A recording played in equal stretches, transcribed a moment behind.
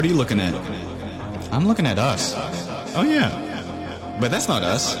What are you looking at? I'm looking at us. Oh yeah. But that's not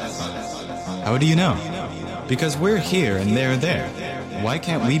us. How do you know? Because we're here and they're there. Why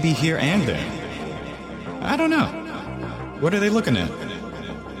can't we be here and there? I don't know. What are they looking at?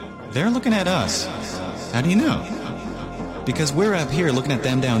 They're looking at us. How do you know? Because we're up here looking at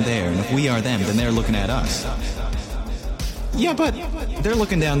them down there, and if we are them, then they're looking at us. Yeah, but they're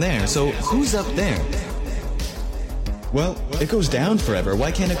looking down there, so who's up there? Well, it goes down forever.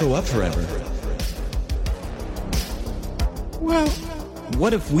 Why can't it go up forever? Well,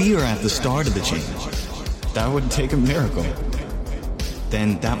 what if we are at the start of the change? That would take a miracle.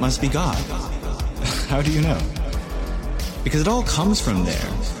 Then that must be God. How do you know? Because it all comes from there.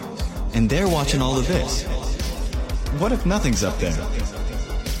 And they're watching all of this. What if nothing's up there?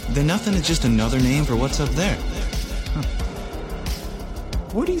 Then nothing is just another name for what's up there. Huh.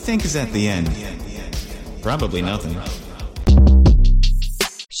 What do you think is at the end? Probably nothing.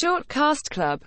 Short Cast Club